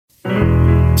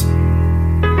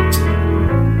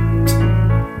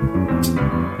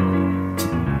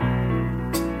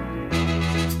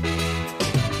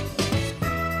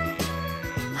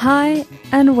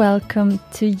and welcome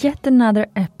to yet another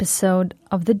episode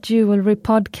of the Jewelry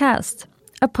Podcast,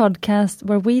 a podcast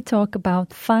where we talk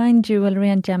about fine jewelry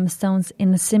and gemstones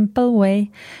in a simple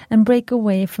way and break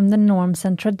away from the norms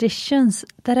and traditions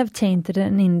that have tainted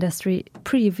an industry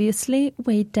previously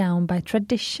weighed down by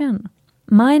tradition.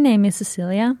 My name is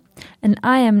Cecilia, and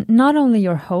I am not only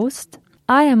your host,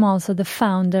 I am also the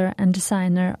founder and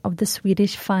designer of the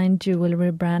Swedish fine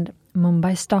jewelry brand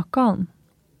Mumbai Stockholm.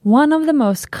 One of the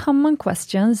most common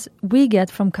questions we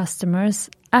get from customers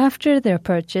after they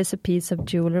purchase a piece of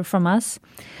jewelry from us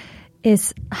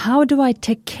is, how do I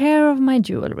take care of my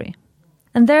jewelry?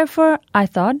 And therefore I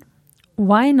thought,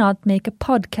 why not make a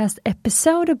podcast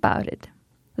episode about it?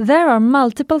 There are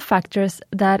multiple factors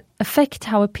that affect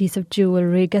how a piece of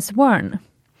jewelry gets worn.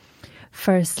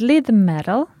 Firstly, the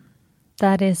metal,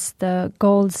 that is the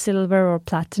gold, silver or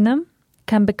platinum,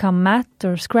 can become matte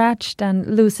or scratched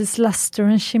and loses luster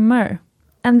and shimmer.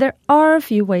 And there are a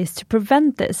few ways to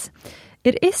prevent this.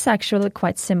 It is actually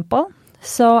quite simple,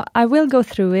 so I will go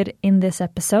through it in this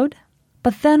episode.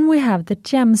 But then we have the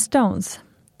gemstones.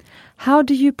 How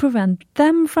do you prevent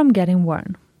them from getting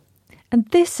worn? And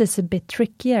this is a bit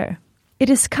trickier. It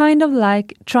is kind of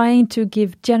like trying to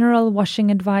give general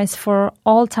washing advice for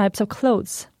all types of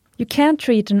clothes. You can't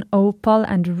treat an opal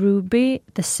and ruby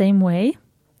the same way.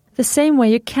 The same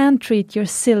way you can't treat your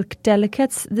silk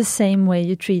delicates the same way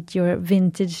you treat your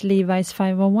vintage Levi's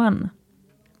 501.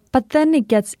 But then it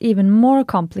gets even more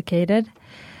complicated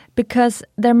because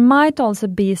there might also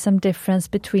be some difference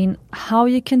between how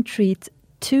you can treat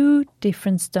two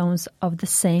different stones of the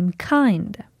same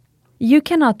kind. You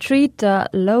cannot treat a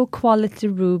low-quality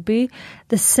ruby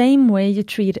the same way you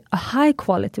treat a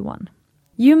high-quality one.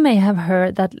 You may have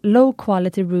heard that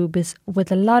low-quality rubies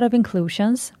with a lot of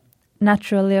inclusions,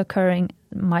 naturally occurring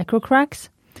microcracks,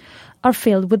 are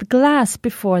filled with glass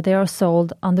before they are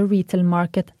sold on the retail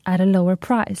market at a lower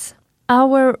price.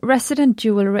 Our resident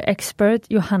jewelry expert,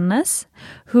 Johannes,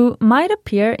 who might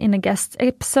appear in a guest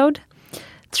episode,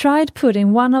 tried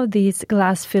putting one of these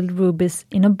glass-filled rubies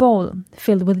in a bowl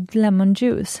filled with lemon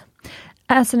juice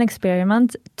as an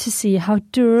experiment to see how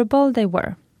durable they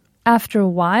were. After a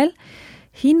while,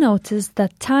 he noticed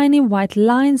that tiny white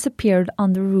lines appeared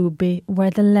on the ruby where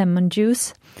the lemon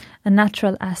juice, a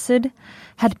natural acid,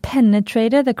 had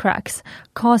penetrated the cracks,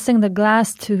 causing the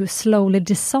glass to slowly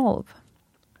dissolve.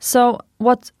 So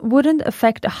what wouldn't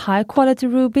affect a high-quality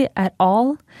ruby at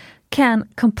all can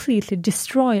completely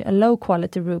destroy a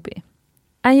low-quality ruby.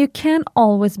 And you can't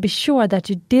always be sure that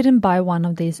you didn't buy one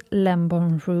of these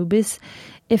lemon rubies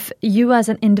if you as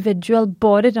an individual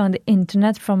bought it on the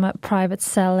internet from a private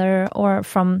seller or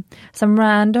from some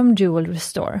random jewelry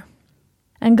store.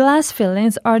 And glass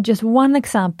fillings are just one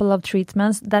example of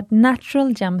treatments that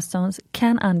natural gemstones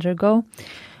can undergo,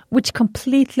 which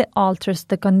completely alters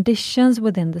the conditions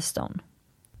within the stone.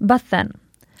 But then,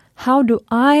 how do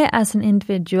I as an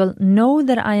individual know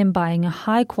that I am buying a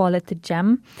high-quality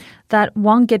gem that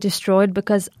won't get destroyed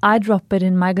because I drop it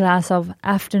in my glass of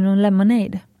afternoon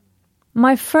lemonade?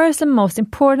 My first and most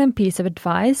important piece of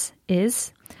advice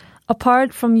is,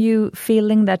 apart from you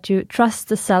feeling that you trust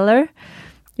the seller,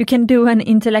 you can do an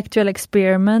intellectual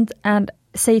experiment and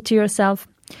say to yourself,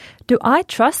 do I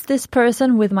trust this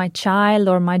person with my child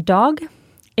or my dog?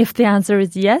 If the answer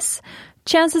is yes,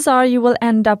 chances are you will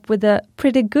end up with a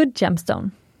pretty good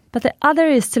gemstone. But the other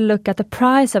is to look at the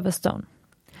price of a stone.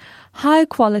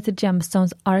 High-quality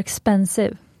gemstones are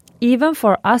expensive, even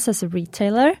for us as a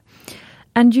retailer,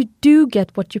 and you do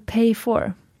get what you pay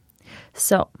for.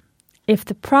 So, if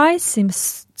the price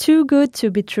seems too good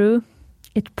to be true,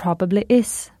 it probably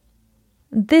is.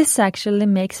 This actually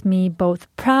makes me both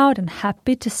proud and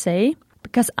happy to say,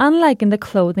 because unlike in the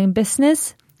clothing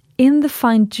business, in the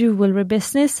fine jewelry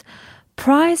business,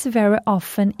 price very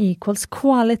often equals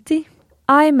quality.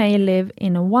 I may live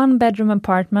in a one-bedroom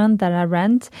apartment that I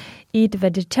rent, eat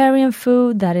vegetarian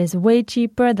food that is way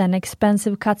cheaper than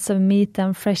expensive cuts of meat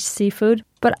and fresh seafood,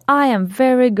 but I am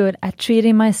very good at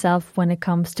treating myself when it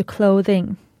comes to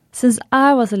clothing. Since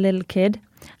I was a little kid,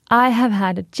 I have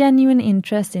had a genuine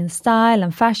interest in style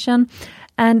and fashion,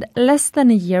 and less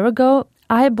than a year ago,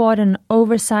 I bought an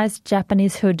oversized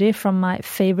Japanese hoodie from my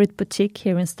favorite boutique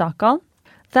here in Stockholm.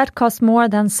 That cost more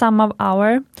than some of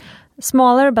our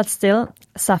smaller but still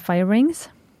sapphire rings.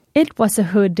 It was a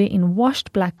hoodie in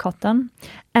washed black cotton,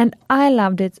 and I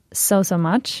loved it so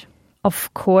much.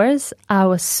 Of course, I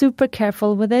was super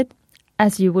careful with it,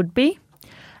 as you would be,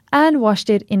 and washed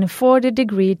it in a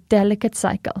 40-degree delicate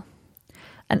cycle.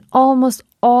 And almost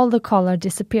all the color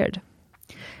disappeared.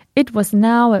 It was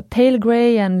now a pale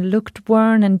gray and looked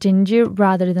worn and dingy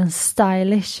rather than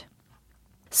stylish.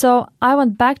 So I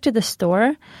went back to the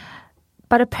store,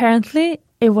 but apparently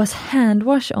it was hand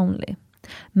wash only.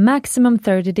 Maximum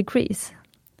 30 degrees.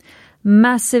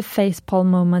 Massive facepalm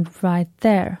moment right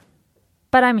there.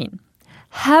 But I mean,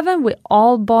 haven't we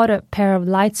all bought a pair of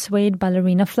light suede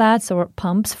ballerina flats or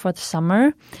pumps for the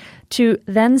summer to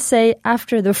then say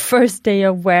after the first day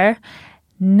of wear,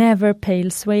 never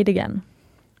pale suede again?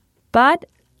 But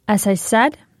as I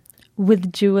said,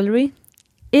 with jewelry,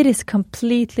 it is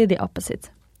completely the opposite.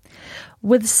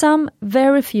 With some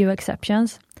very few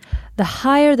exceptions, the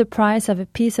higher the price of a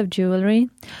piece of jewelry,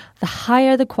 the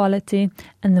higher the quality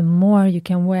and the more you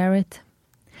can wear it.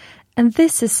 And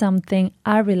this is something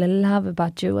I really love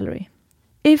about jewelry.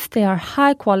 If they are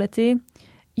high quality,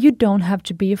 you don't have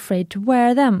to be afraid to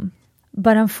wear them.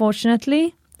 But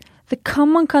unfortunately, the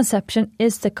common conception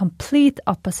is the complete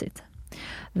opposite.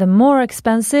 The more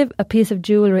expensive a piece of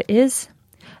jewelry is,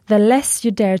 the less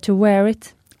you dare to wear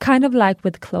it, kind of like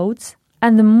with clothes,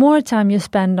 and the more time you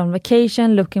spend on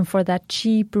vacation looking for that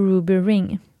cheap ruby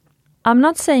ring. I'm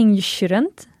not saying you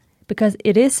shouldn't, because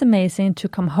it is amazing to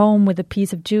come home with a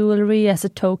piece of jewelry as a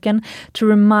token to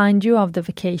remind you of the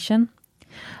vacation.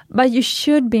 But you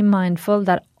should be mindful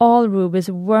that all rubies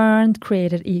weren't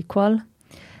created equal,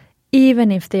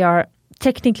 even if they are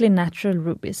technically natural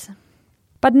rubies.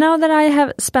 But now that I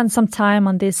have spent some time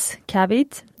on this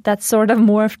caveat that sort of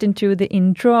morphed into the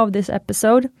intro of this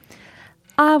episode,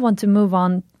 I want to move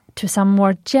on to some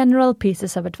more general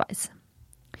pieces of advice.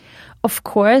 Of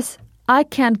course, I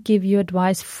can't give you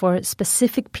advice for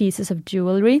specific pieces of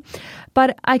jewelry,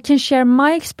 but I can share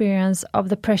my experience of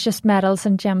the precious metals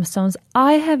and gemstones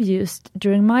I have used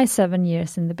during my 7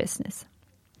 years in the business.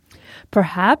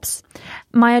 Perhaps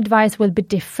my advice will be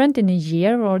different in a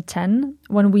year or 10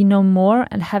 when we know more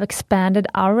and have expanded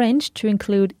our range to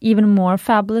include even more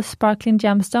fabulous sparkling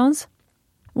gemstones.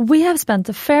 We have spent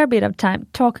a fair bit of time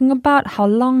talking about how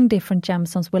long different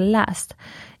gemstones will last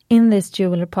in this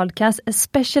jewelry podcast,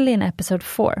 especially in episode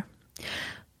 4.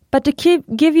 But to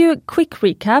give you a quick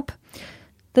recap,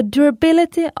 the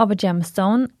durability of a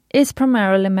gemstone is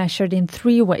primarily measured in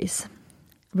 3 ways.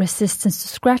 Resistance to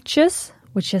scratches,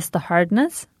 which is the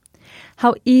hardness,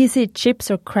 how easy it chips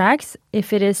or cracks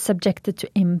if it is subjected to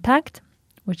impact,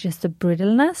 which is the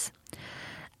brittleness,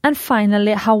 and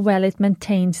finally how well it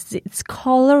maintains its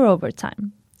color over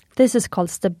time. This is called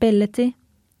stability.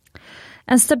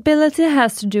 And stability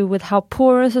has to do with how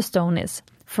porous a stone is.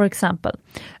 For example,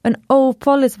 an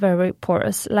opal is very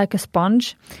porous, like a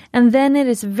sponge, and then it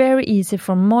is very easy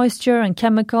for moisture and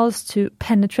chemicals to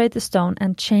penetrate the stone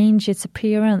and change its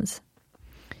appearance.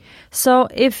 So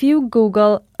if you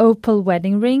Google opal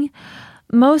wedding ring,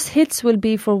 most hits will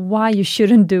be for why you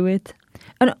shouldn't do it.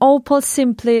 An opal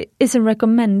simply isn't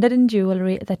recommended in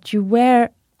jewelry that you wear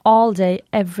all day,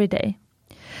 every day.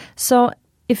 So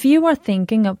if you are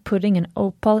thinking of putting an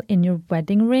opal in your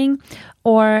wedding ring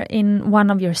or in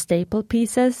one of your staple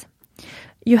pieces,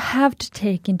 you have to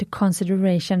take into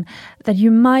consideration that you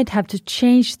might have to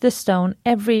change the stone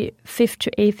every 5th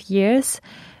to 8th years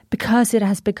because it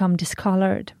has become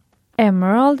discolored.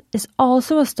 Emerald is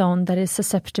also a stone that is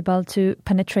susceptible to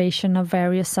penetration of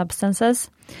various substances,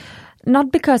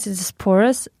 not because it is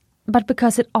porous, but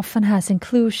because it often has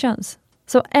inclusions.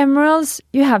 So emeralds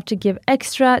you have to give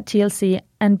extra TLC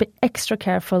and be extra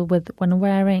careful with when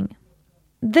wearing.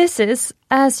 This is,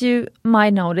 as you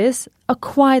might notice, a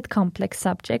quite complex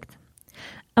subject.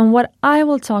 And what I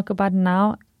will talk about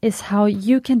now is how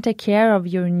you can take care of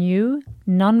your new,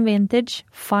 non-vintage,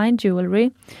 fine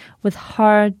jewelry with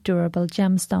hard, durable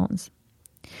gemstones.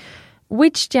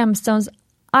 Which gemstones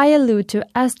I allude to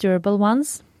as durable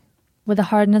ones, with a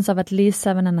hardness of at least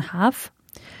 7.5.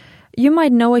 You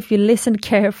might know if you listened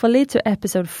carefully to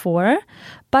episode 4,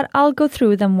 but I'll go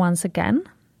through them once again.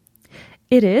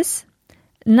 It is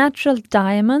natural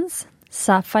diamonds,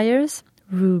 sapphires,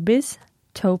 rubies,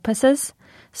 topazes,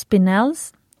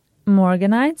 spinels,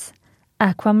 morganites,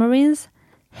 aquamarines,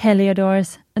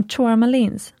 heliodors, and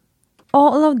tourmalines.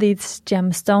 All of these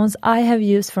gemstones I have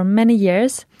used for many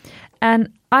years, and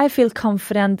I feel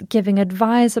confident giving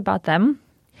advice about them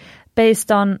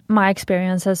based on my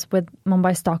experiences with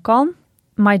Mumbai Stockholm,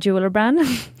 my jeweler brand,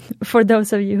 for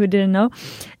those of you who didn't know.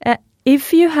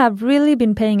 If you have really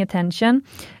been paying attention,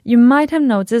 you might have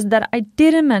noticed that I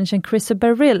didn't mention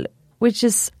chrysoberyl, which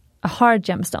is a hard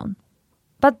gemstone.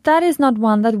 But that is not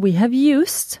one that we have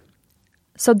used,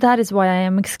 so that is why I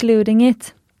am excluding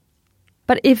it.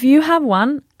 But if you have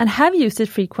one and have used it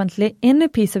frequently in a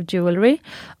piece of jewelry,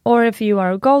 or if you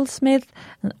are a goldsmith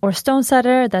or stone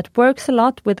setter that works a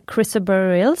lot with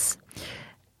chrysoberyls,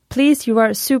 please, you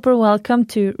are super welcome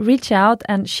to reach out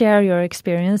and share your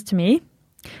experience to me.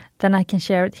 then I can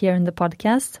share it here in the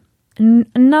podcast.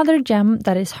 Another gem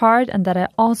that is hard and that I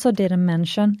also didn't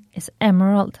mention is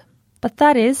emerald. But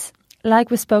that is,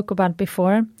 like we spoke about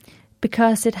before,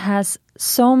 because it has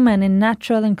so many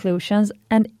natural inclusions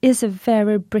and is a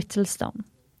very brittle stone.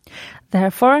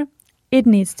 Therefore, it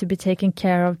needs to be taken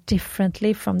care of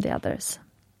differently from the others.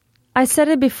 I said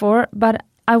it before, but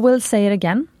I will say it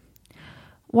again.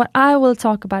 What I will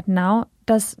talk about now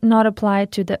does not apply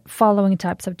to the following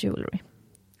types of jewelry.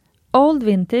 Old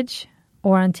vintage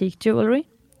or antique jewelry,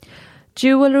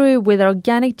 jewelry with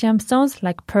organic gemstones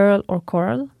like pearl or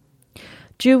coral,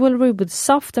 jewelry with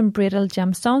soft and brittle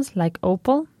gemstones like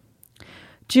opal,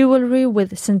 jewelry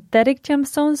with synthetic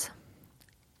gemstones,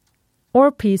 or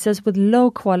pieces with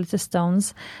low-quality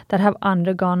stones that have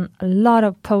undergone a lot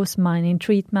of post-mining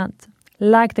treatment,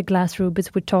 like the glass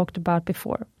rubies we talked about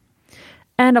before.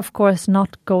 And of course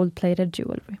not gold-plated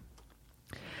jewelry.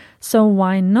 So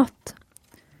why not?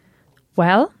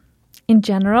 Well, in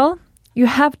general, you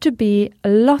have to be a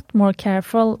lot more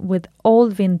careful with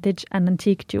old vintage and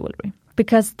antique jewelry,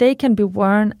 because they can be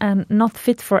worn and not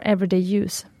fit for everyday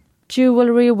use.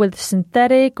 Jewelry with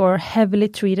synthetic or heavily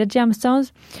treated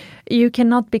gemstones, you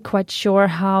cannot be quite sure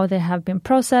how they have been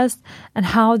processed and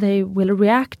how they will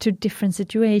react to different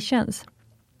situations.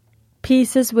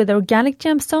 Pieces with organic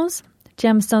gemstones,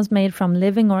 gemstones made from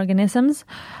living organisms,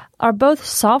 are both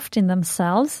soft in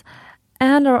themselves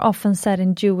and are often set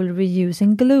in jewelry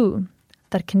using glue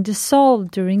that can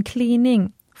dissolve during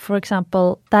cleaning. For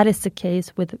example, that is the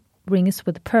case with rings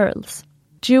with pearls.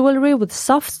 Jewelry with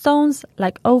soft stones,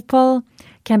 like opal,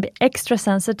 can be extra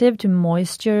sensitive to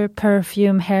moisture,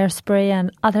 perfume, hairspray,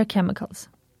 and other chemicals.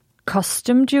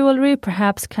 Costume jewelry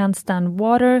perhaps can't stand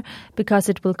water because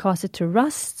it will cause it to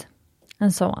rust,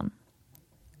 and so on.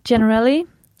 Generally,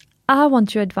 I want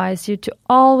to advise you to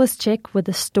always check with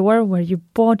the store where you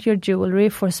bought your jewelry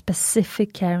for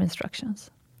specific care instructions.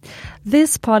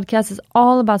 This podcast is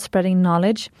all about spreading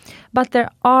knowledge, but there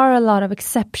are a lot of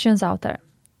exceptions out there.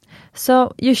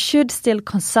 So you should still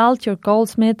consult your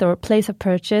goldsmith or place of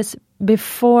purchase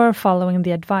before following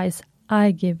the advice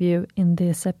I give you in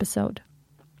this episode.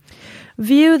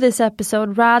 View this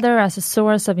episode rather as a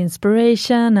source of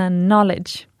inspiration and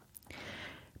knowledge.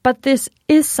 But this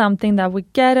is something that we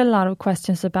get a lot of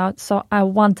questions about, so I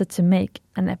wanted to make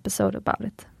an episode about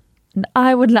it. And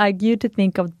I would like you to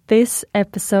think of this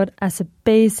episode as a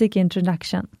basic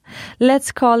introduction.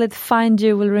 Let's call it Fine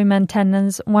Jewelry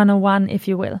Maintenance 101, if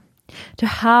you will, to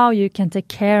how you can take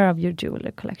care of your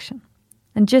jewelry collection.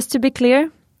 And just to be clear,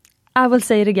 I will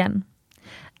say it again.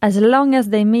 As long as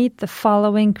they meet the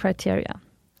following criteria.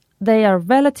 They are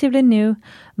relatively new,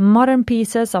 modern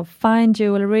pieces of fine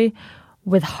jewelry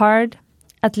with hard,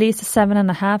 at least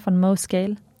 7.5 on most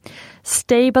scale,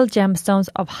 stable gemstones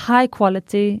of high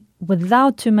quality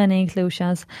without too many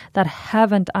inclusions that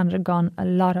haven't undergone a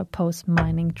lot of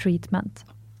post-mining treatment.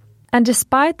 And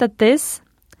despite that this,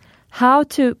 how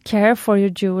to care for your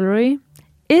jewelry,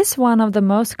 is one of the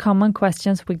most common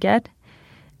questions we get,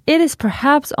 it is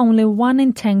perhaps only 1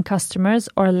 in 10 customers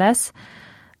or less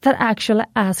that actually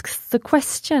asks the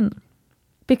question.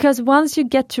 Because once you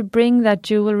get to bring that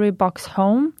jewelry box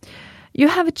home, you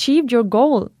have achieved your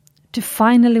goal to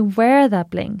finally wear that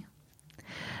bling.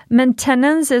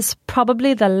 Maintenance is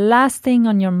probably the last thing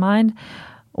on your mind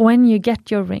when you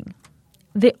get your ring.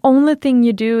 The only thing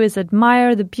you do is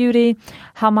admire the beauty,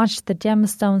 how much the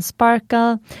gemstones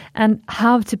sparkle, and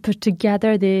how to put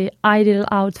together the ideal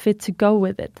outfit to go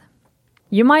with it.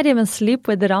 You might even sleep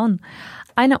with it on.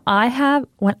 I know I have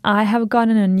when I have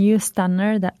gotten a new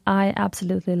stunner that I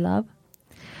absolutely love.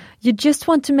 You just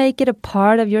want to make it a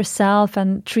part of yourself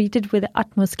and treat it with the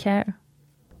utmost care.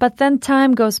 But then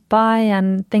time goes by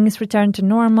and things return to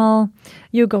normal.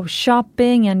 You go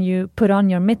shopping and you put on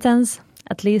your mittens,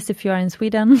 at least if you are in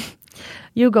Sweden.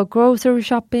 You go grocery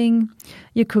shopping.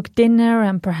 You cook dinner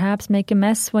and perhaps make a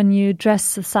mess when you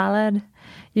dress a salad.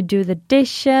 You do the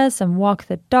dishes and walk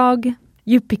the dog.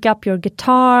 You pick up your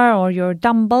guitar or your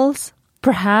dumbbells.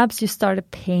 Perhaps you started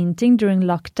painting during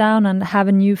lockdown and have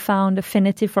a newfound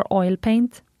affinity for oil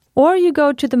paint. Or you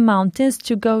go to the mountains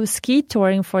to go ski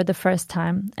touring for the first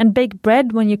time and bake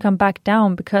bread when you come back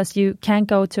down because you can't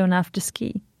go to an after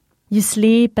ski. You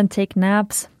sleep and take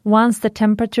naps. Once the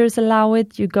temperatures allow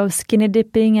it, you go skinny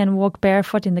dipping and walk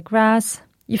barefoot in the grass.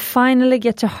 You finally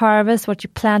get to harvest what you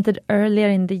planted earlier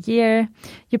in the year.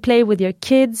 You play with your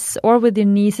kids or with your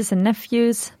nieces and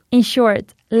nephews. In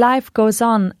short, life goes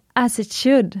on as it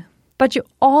should. But you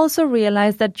also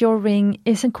realize that your ring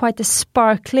isn't quite as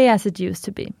sparkly as it used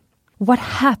to be. What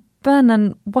happened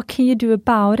and what can you do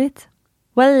about it?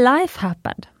 Well, life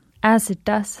happened, as it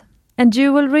does. And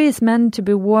jewelry is meant to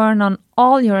be worn on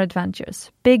all your adventures,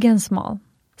 big and small.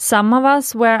 Some of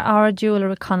us wear our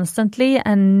jewelry constantly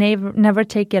and never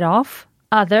take it off.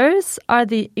 Others are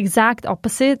the exact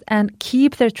opposite and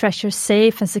keep their treasure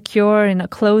safe and secure in a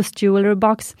closed jewelry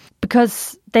box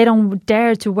because they don't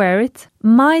dare to wear it.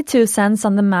 My 2 cents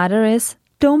on the matter is,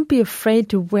 don't be afraid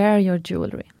to wear your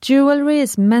jewelry. Jewelry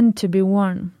is meant to be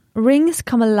worn. Rings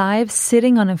come alive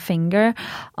sitting on a finger,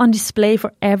 on display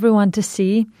for everyone to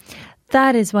see.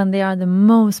 That is when they are the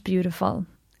most beautiful.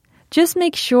 Just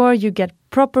make sure you get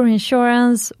proper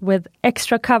insurance with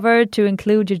extra cover to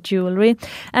include your jewelry,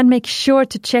 and make sure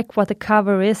to check what the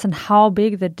cover is and how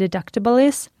big the deductible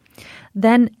is.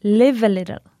 Then live a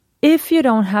little. If you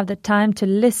don't have the time to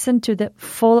listen to the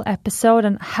full episode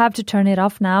and have to turn it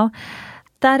off now,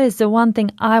 that is the one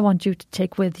thing I want you to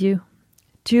take with you.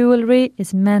 Jewelry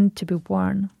is meant to be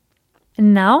worn.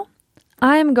 And now,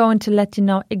 I am going to let you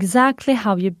know exactly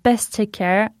how you best take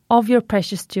care of your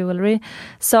precious jewelry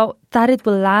so that it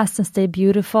will last and stay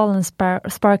beautiful and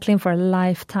sparkling for a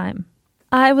lifetime.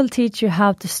 I will teach you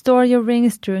how to store your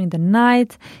rings during the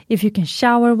night, if you can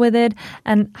shower with it,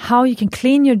 and how you can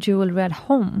clean your jewelry at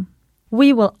home.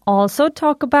 We will also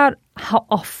talk about how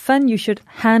often you should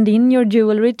hand in your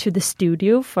jewelry to the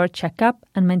studio for checkup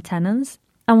and maintenance,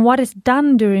 and what is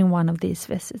done during one of these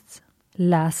visits.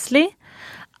 Lastly,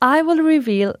 I will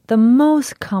reveal the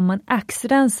most common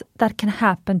accidents that can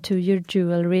happen to your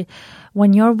jewelry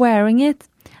when you're wearing it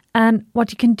and what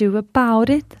you can do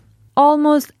about it.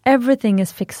 Almost everything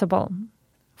is fixable.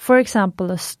 For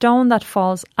example, a stone that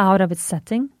falls out of its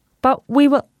setting. But we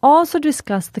will also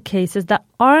discuss the cases that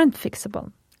aren't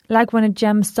fixable, like when a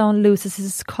gemstone loses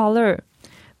its color.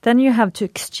 Then you have to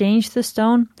exchange the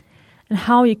stone, and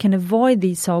how you can avoid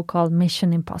these so-called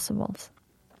mission impossibles.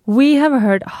 We have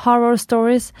heard horror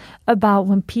stories about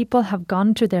when people have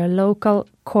gone to their local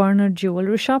corner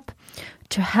jewelry shop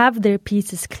to have their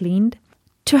pieces cleaned,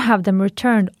 to have them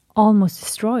returned almost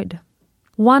destroyed.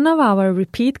 One of our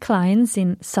repeat clients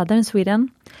in southern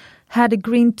Sweden had a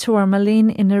green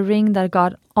tourmaline in a ring that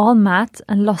got all matte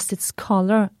and lost its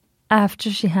color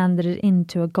after she handed it in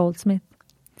to a goldsmith.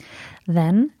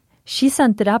 Then she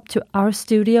sent it up to our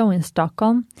studio in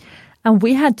Stockholm, and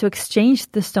we had to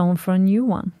exchange the stone for a new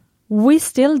one. We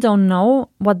still don't know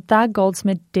what that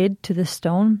goldsmith did to the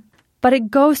stone, but it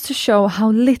goes to show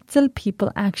how little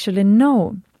people actually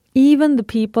know, even the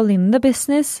people in the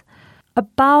business,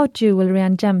 about jewelry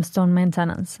and gemstone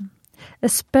maintenance,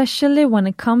 especially when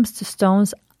it comes to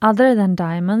stones other than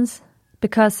diamonds,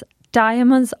 because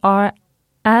diamonds are,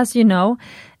 as you know,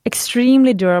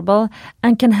 extremely durable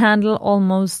and can handle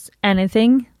almost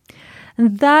anything.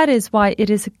 And that is why it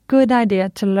is a good idea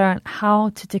to learn how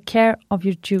to take care of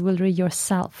your jewelry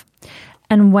yourself.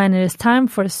 And when it is time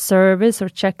for a service or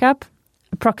checkup,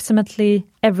 approximately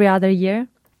every other year,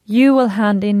 you will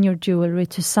hand in your jewelry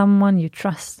to someone you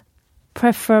trust,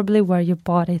 preferably where you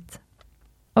bought it.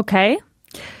 Okay,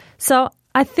 so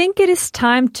I think it is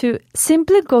time to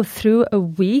simply go through a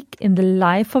week in the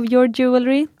life of your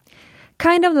jewelry,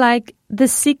 kind of like The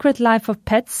Secret Life of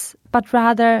Pets, but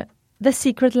rather The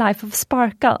Secret Life of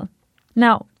Sparkle.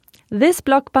 Now, this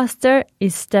blockbuster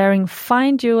is starring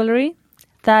fine jewelry,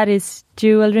 that is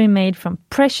jewelry made from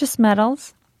precious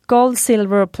metals, gold,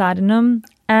 silver, or platinum,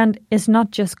 and is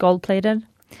not just gold-plated,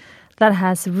 that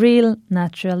has real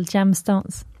natural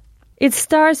gemstones. It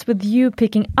starts with you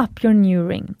picking up your new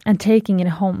ring and taking it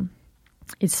home.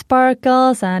 It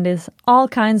sparkles and is all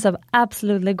kinds of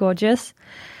absolutely gorgeous,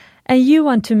 and you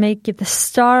want to make it the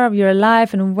star of your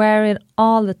life and wear it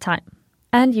all the time.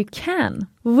 And you can,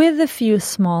 with a few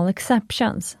small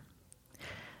exceptions.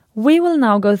 We will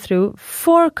now go through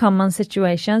 4 common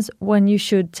situations when you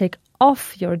should take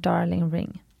off your darling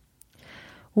ring.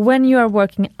 When you are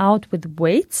working out with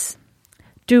weights,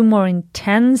 do more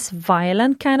intense,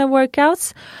 violent kind of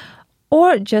workouts,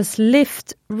 or just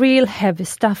lift real heavy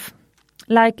stuff,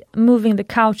 like moving the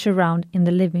couch around in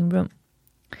the living room.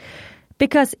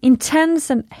 Because intense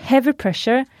and heavy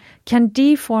pressure can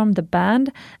deform the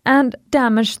band and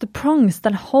damage the prongs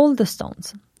that hold the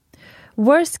stones.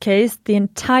 Worst case, the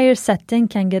entire setting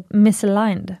can get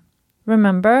misaligned.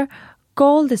 Remember,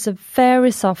 gold is a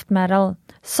very soft metal,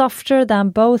 softer than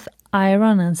both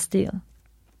iron and steel.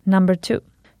 Number 2.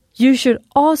 You should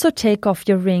also take off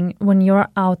your ring when you are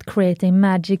out creating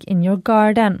magic in your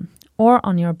garden or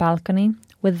on your balcony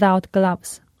without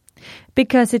gloves,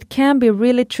 because it can be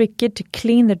really tricky to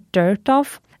clean the dirt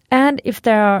off, and if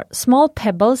there are small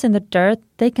pebbles in the dirt,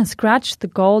 they can scratch the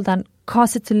gold and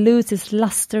cause it to lose its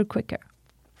luster quicker.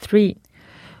 3.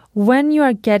 When you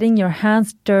are getting your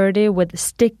hands dirty with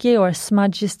sticky or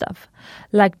smudgy stuff,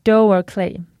 like dough or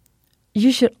clay,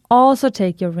 you should also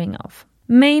take your ring off.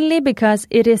 Mainly because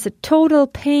it is a total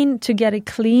pain to get it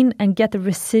clean and get the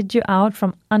residue out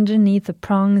from underneath the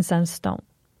prongs and stone.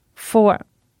 4.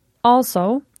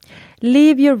 Also,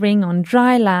 leave your ring on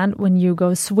dry land when you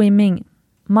go swimming.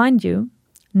 Mind you,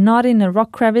 not in a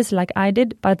rock crevice like I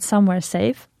did, but somewhere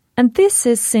safe. And this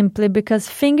is simply because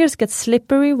fingers get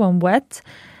slippery when wet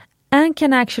and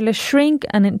can actually shrink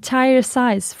an entire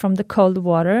size from the cold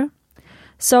water,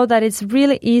 so that it's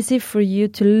really easy for you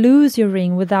to lose your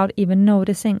ring without even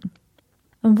noticing.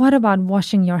 And what about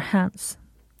washing your hands?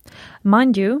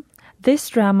 Mind you, this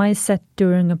drama is set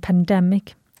during a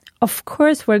pandemic. Of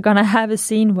course, we're gonna have a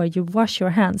scene where you wash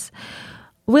your hands.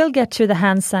 We'll get to the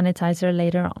hand sanitizer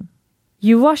later on.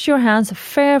 You wash your hands a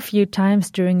fair few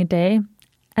times during a day,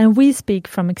 and we speak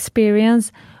from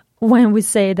experience when we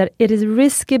say that it is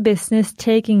risky business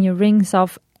taking your rings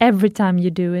off every time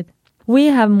you do it. We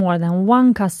have more than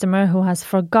one customer who has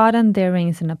forgotten their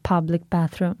rings in a public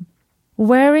bathroom.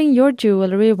 Wearing your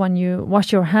jewelry when you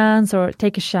wash your hands or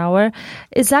take a shower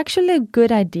is actually a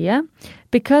good idea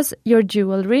because your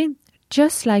jewelry,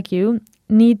 just like you,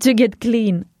 need to get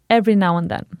clean every now and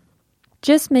then.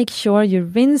 Just make sure you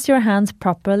rinse your hands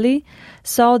properly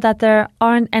so that there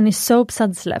aren't any soap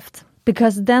suds left,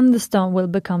 because then the stone will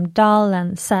become dull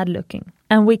and sad looking,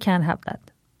 and we can't have that.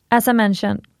 As I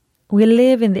mentioned, we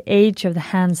live in the age of the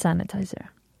hand sanitizer.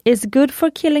 It's good for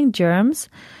killing germs,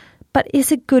 but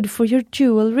is it good for your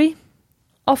jewelry?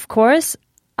 Of course,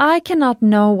 I cannot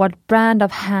know what brand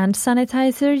of hand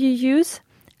sanitizer you use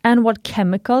and what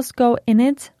chemicals go in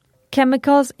it.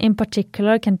 Chemicals in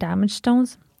particular can damage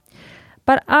stones.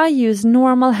 But I use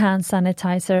normal hand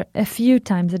sanitizer a few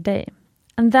times a day,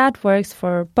 and that works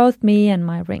for both me and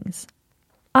my rings.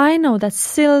 I know that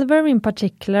silver in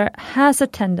particular has a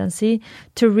tendency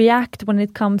to react when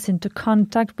it comes into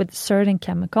contact with certain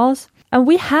chemicals. And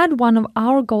we had one of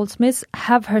our goldsmiths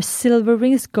have her silver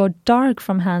rings go dark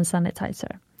from hand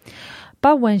sanitizer.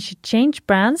 But when she changed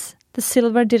brands, the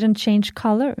silver didn't change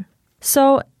color.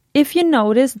 So if you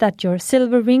notice that your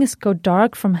silver rings go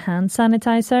dark from hand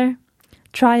sanitizer,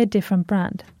 try a different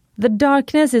brand. The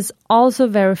darkness is also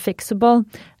very fixable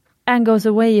and goes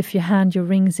away if you hand your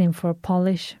rings in for a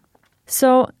polish.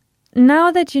 So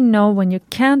now that you know when you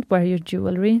can't wear your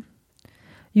jewelry,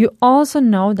 you also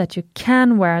know that you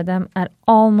can wear them at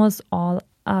almost all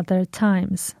other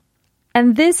times.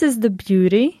 And this is the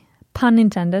beauty, pun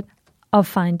intended, of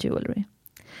fine jewelry.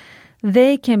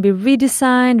 They can be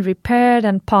redesigned, repaired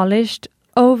and polished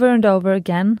over and over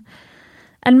again.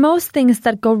 And most things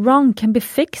that go wrong can be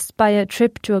fixed by a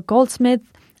trip to a goldsmith,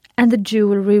 and the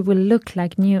jewelry will look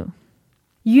like new.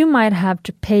 You might have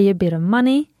to pay a bit of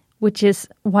money, which is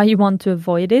why you want to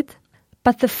avoid it.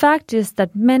 But the fact is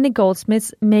that many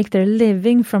goldsmiths make their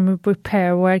living from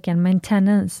repair work and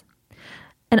maintenance.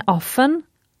 And often,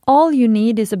 all you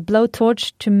need is a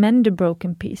blowtorch to mend a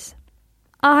broken piece.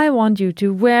 I want you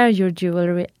to wear your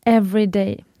jewelry every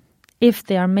day, if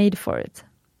they are made for it.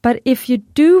 But if you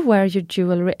do wear your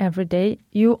jewelry every day,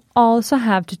 you also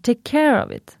have to take care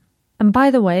of it. And by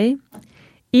the way,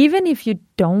 even if you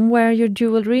don't wear your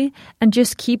jewelry and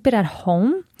just keep it at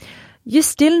home, you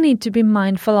still need to be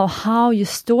mindful of how you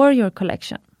store your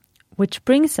collection. Which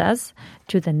brings us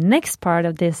to the next part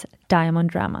of this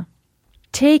diamond drama.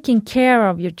 Taking care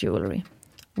of your jewelry.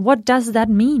 What does that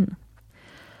mean?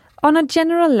 On a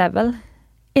general level,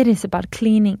 it is about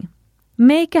cleaning.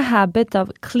 Make a habit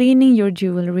of cleaning your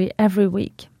jewelry every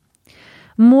week.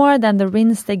 More than the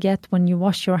rinse they get when you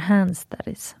wash your hands, that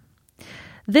is.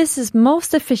 This is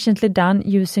most efficiently done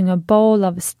using a bowl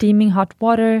of steaming hot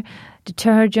water,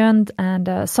 detergent, and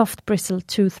a soft bristled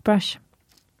toothbrush.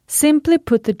 Simply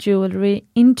put the jewelry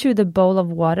into the bowl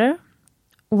of water,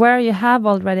 where you have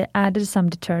already added some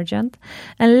detergent,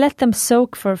 and let them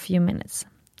soak for a few minutes.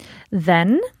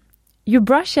 Then, you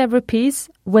brush every piece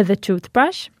with a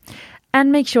toothbrush,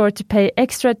 and make sure to pay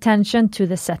extra attention to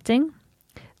the setting.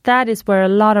 That is where a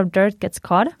lot of dirt gets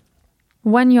caught.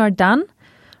 When you are done,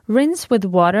 rinse with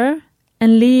water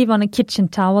and leave on a kitchen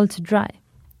towel to dry.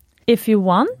 If you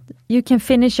want, you can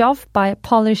finish off by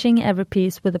polishing every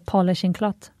piece with a polishing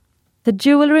cloth. The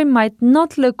jewelry might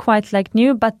not look quite like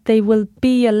new, but they will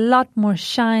be a lot more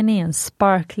shiny and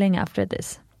sparkling after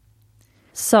this.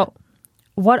 So,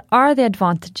 what are the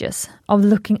advantages of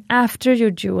looking after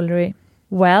your jewelry?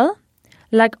 Well,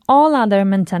 like all other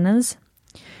maintenance,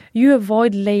 you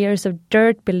avoid layers of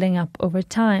dirt building up over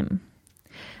time.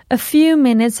 A few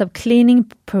minutes of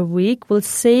cleaning per week will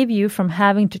save you from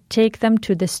having to take them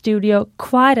to the studio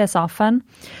quite as often,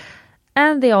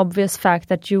 and the obvious fact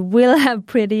that you will have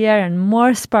prettier and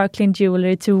more sparkling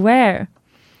jewelry to wear.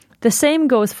 The same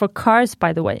goes for cars,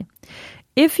 by the way.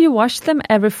 If you wash them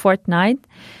every fortnight,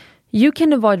 you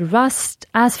can avoid rust,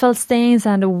 asphalt stains,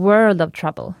 and a world of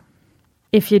trouble.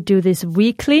 If you do this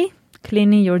weekly,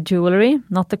 cleaning your jewelry,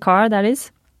 not the car, that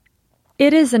is,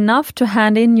 it is enough to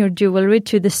hand in your jewelry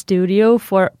to the studio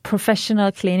for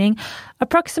professional cleaning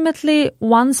approximately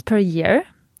once per year,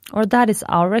 or that is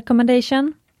our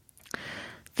recommendation.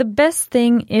 The best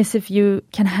thing is if you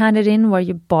can hand it in where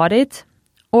you bought it,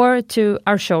 or to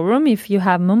our showroom if you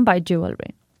have Mumbai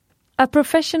jewelry. A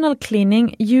professional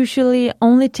cleaning usually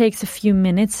only takes a few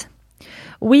minutes.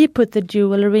 We put the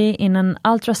jewelry in an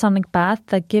ultrasonic bath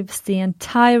that gives the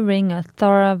entire ring a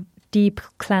thorough, deep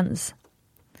cleanse.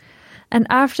 And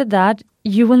after that,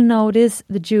 you will notice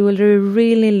the jewelry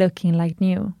really looking like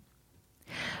new.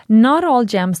 Not all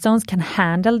gemstones can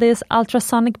handle this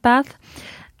ultrasonic bath,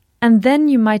 and then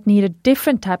you might need a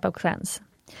different type of cleanse.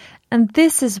 And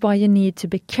this is why you need to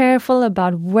be careful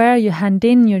about where you hand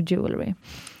in your jewelry,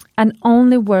 and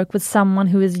only work with someone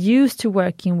who is used to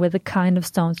working with the kind of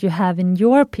stones you have in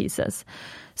your pieces,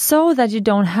 so that you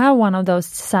don't have one of those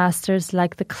disasters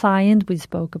like the client we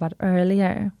spoke about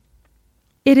earlier.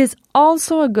 It is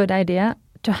also a good idea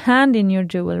to hand in your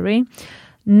jewelry,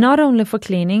 not only for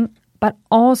cleaning, but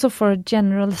also for a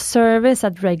general service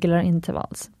at regular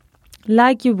intervals,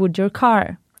 like you would your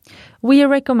car. We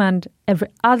recommend every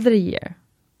other year.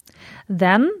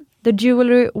 Then, the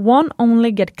jewelry won't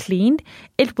only get cleaned,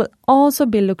 it will also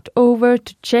be looked over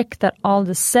to check that all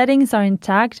the settings are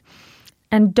intact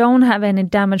and don't have any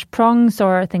damaged prongs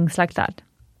or things like that.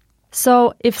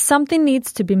 So, if something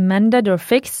needs to be mended or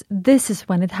fixed, this is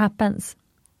when it happens.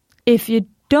 If you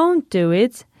don't do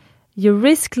it, you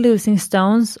risk losing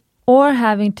stones or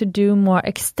having to do more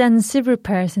extensive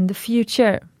repairs in the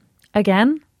future.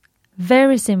 Again,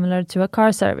 very similar to a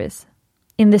car service.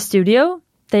 In the studio,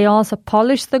 they also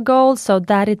polish the gold so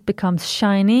that it becomes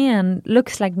shiny and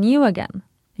looks like new again.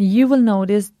 You will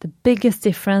notice the biggest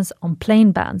difference on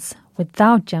plain bands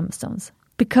without gemstones,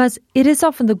 because it is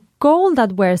often the gold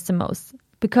that wears the most,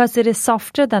 because it is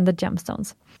softer than the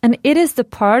gemstones. And it is the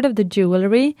part of the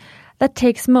jewelry that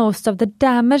takes most of the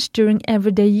damage during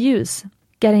everyday use,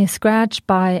 getting scratched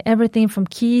by everything from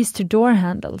keys to door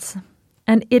handles.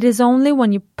 And it is only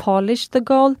when you polish the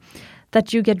gold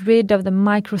that you get rid of the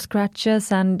micro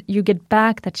scratches and you get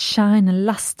back that shine and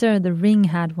luster the ring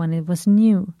had when it was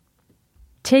new.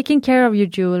 Taking care of your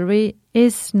jewelry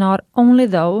is not only,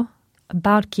 though,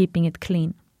 about keeping it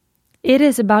clean. It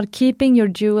is about keeping your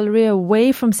jewelry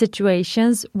away from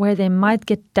situations where they might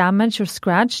get damaged or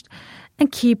scratched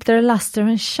and keep their luster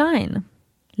and shine,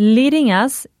 leading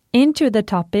us into the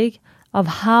topic of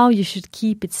how you should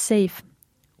keep it safe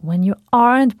when you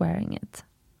aren't wearing it.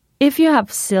 If you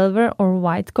have silver or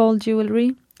white gold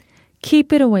jewelry,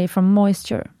 keep it away from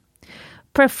moisture,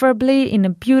 preferably in a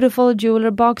beautiful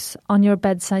jeweler box on your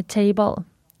bedside table,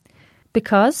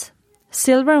 because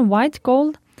silver and white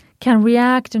gold can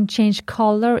react and change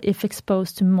color if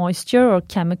exposed to moisture or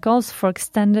chemicals for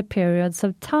extended periods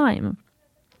of time.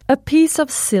 A piece of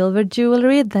silver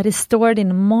jewelry that is stored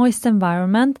in a moist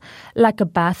environment, like a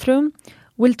bathroom,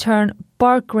 will turn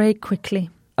bark gray quickly,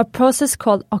 a process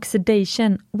called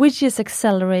oxidation, which is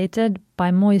accelerated by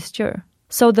moisture.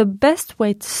 So the best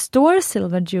way to store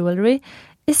silver jewelry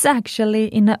is actually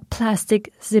in a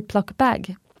plastic Ziploc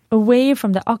bag, away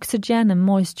from the oxygen and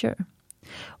moisture.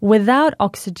 Without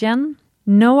oxygen,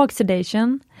 no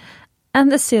oxidation,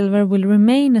 and the silver will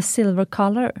remain a silver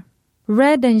color.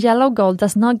 Red and yellow gold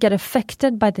does not get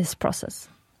affected by this process.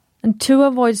 And to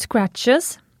avoid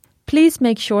scratches, please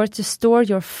make sure to store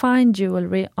your fine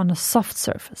jewelry on a soft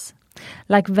surface,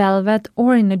 like velvet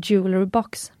or in a jewelry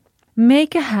box.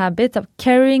 Make a habit of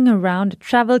carrying around a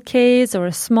travel case or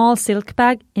a small silk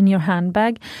bag in your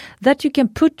handbag that you can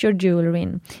put your jewelry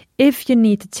in if you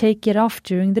need to take it off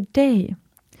during the day.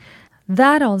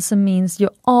 That also means you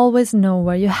always know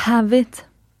where you have it.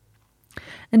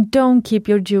 And don't keep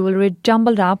your jewelry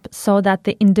jumbled up so that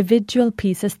the individual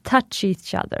pieces touch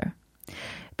each other,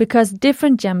 because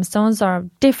different gemstones are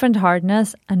of different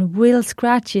hardness and will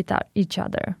scratch each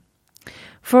other.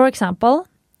 For example,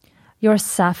 your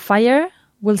sapphire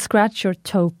will scratch your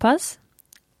topaz,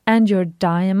 and your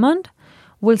diamond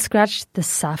will scratch the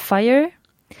sapphire,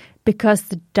 because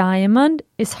the diamond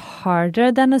is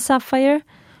harder than a sapphire,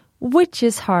 which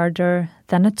is harder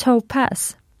than a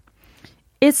topaz.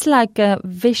 It's like a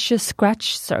vicious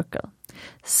scratch circle,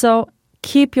 so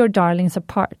keep your darlings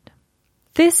apart.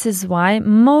 This is why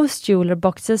most jeweler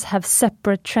boxes have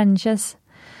separate trenches,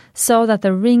 so that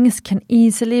the rings can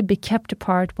easily be kept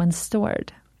apart when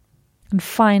stored. And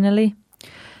finally,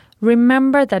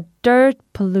 remember that dirt,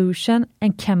 pollution,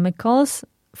 and chemicals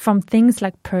from things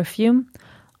like perfume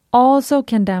also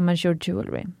can damage your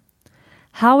jewelry.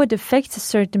 How it affects a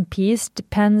certain piece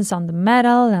depends on the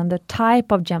metal and the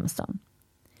type of gemstone.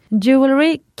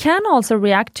 Jewelry can also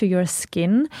react to your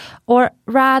skin, or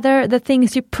rather the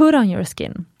things you put on your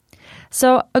skin.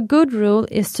 So a good rule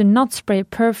is to not spray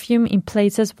perfume in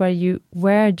places where you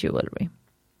wear jewelry.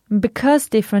 Because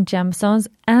different gemstones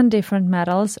and different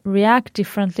metals react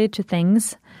differently to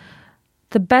things,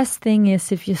 the best thing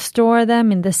is if you store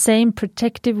them in the same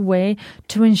protective way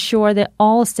to ensure they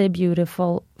all stay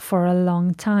beautiful for a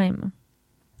long time.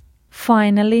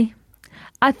 Finally,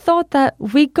 I thought that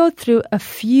we'd go through a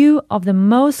few of the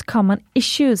most common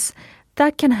issues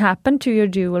that can happen to your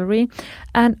jewelry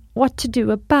and what to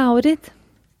do about it.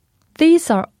 These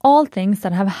are all things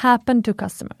that have happened to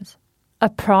customers. A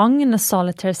prong in a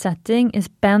solitaire setting is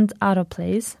bent out of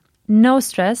place. No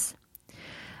stress.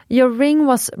 Your ring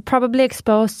was probably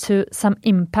exposed to some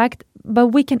impact, but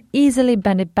we can easily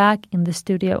bend it back in the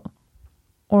studio.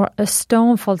 Or a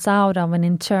stone falls out of an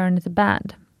eternity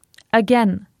band.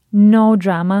 Again, no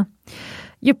drama.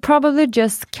 You probably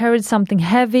just carried something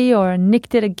heavy or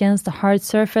nicked it against a hard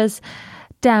surface,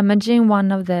 damaging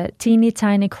one of the teeny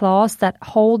tiny claws that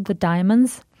hold the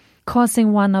diamonds,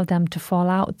 causing one of them to fall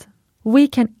out. We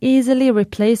can easily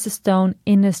replace the stone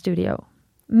in a studio.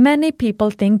 Many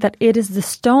people think that it is the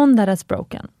stone that has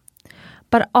broken,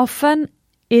 but often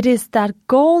it is that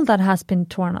gold that has been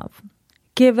torn off.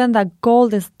 Given that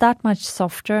gold is that much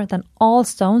softer than all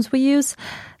stones we use,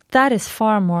 that is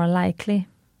far more likely.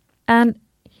 And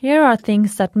here are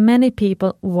things that many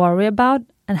people worry about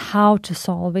and how to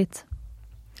solve it.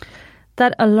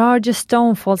 That a larger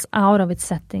stone falls out of its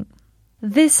setting.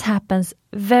 This happens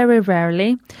very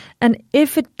rarely, and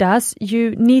if it does,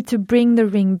 you need to bring the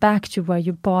ring back to where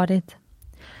you bought it.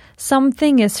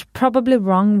 Something is probably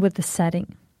wrong with the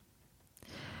setting.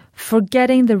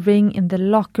 Forgetting the ring in the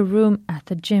locker room at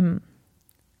the gym.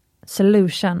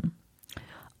 Solution.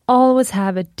 Always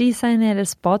have a designated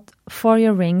spot for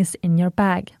your rings in your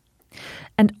bag.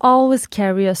 And always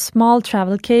carry a small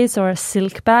travel case or a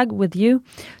silk bag with you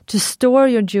to store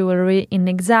your jewelry in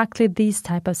exactly these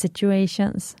type of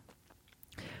situations.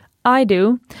 I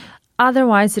do,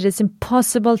 otherwise it is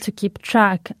impossible to keep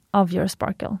track of your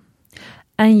sparkle.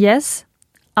 And yes,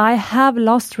 I have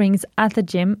lost rings at the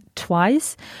gym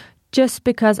twice just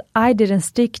because I didn't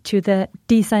stick to the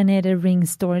designated ring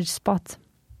storage spot.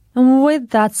 And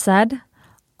with that said,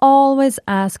 always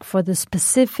ask for the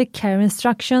specific care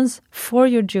instructions for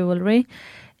your jewelry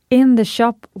in the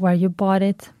shop where you bought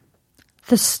it.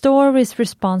 The store is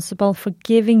responsible for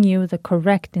giving you the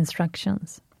correct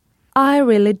instructions. I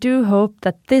really do hope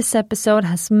that this episode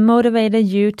has motivated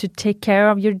you to take care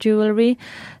of your jewelry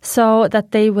so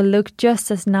that they will look just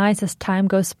as nice as time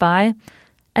goes by,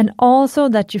 and also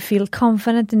that you feel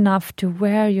confident enough to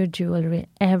wear your jewelry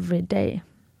every day.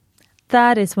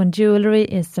 That is when jewelry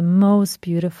is the most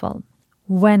beautiful,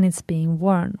 when it's being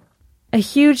worn. A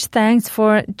huge thanks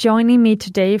for joining me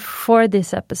today for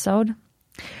this episode.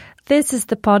 This is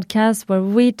the podcast where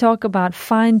we talk about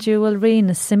fine jewelry in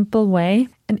a simple way.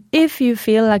 And if you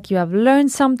feel like you have learned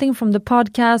something from the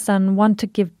podcast and want to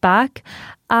give back,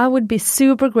 I would be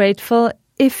super grateful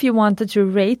if you wanted to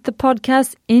rate the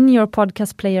podcast in your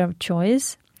podcast player of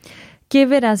choice.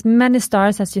 Give it as many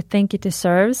stars as you think it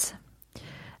deserves.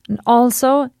 And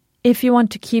also, if you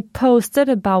want to keep posted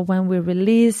about when we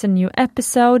release a new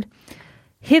episode,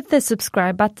 hit the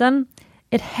subscribe button.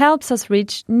 It helps us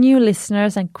reach new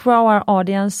listeners and grow our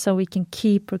audience so we can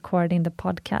keep recording the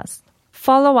podcast.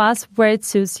 Follow us where it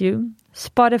suits you,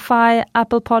 Spotify,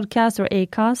 Apple Podcasts, or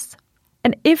Acast.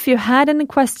 And if you had any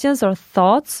questions or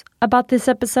thoughts about this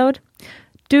episode,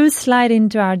 do slide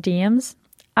into our DMs,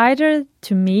 either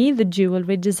to me, the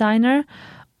jewelry designer,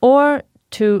 or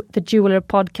to the Jewelry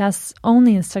Podcast's own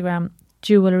Instagram,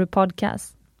 Jewelry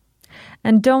Podcast.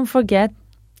 And don't forget,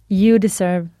 you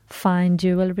deserve fine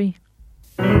jewelry.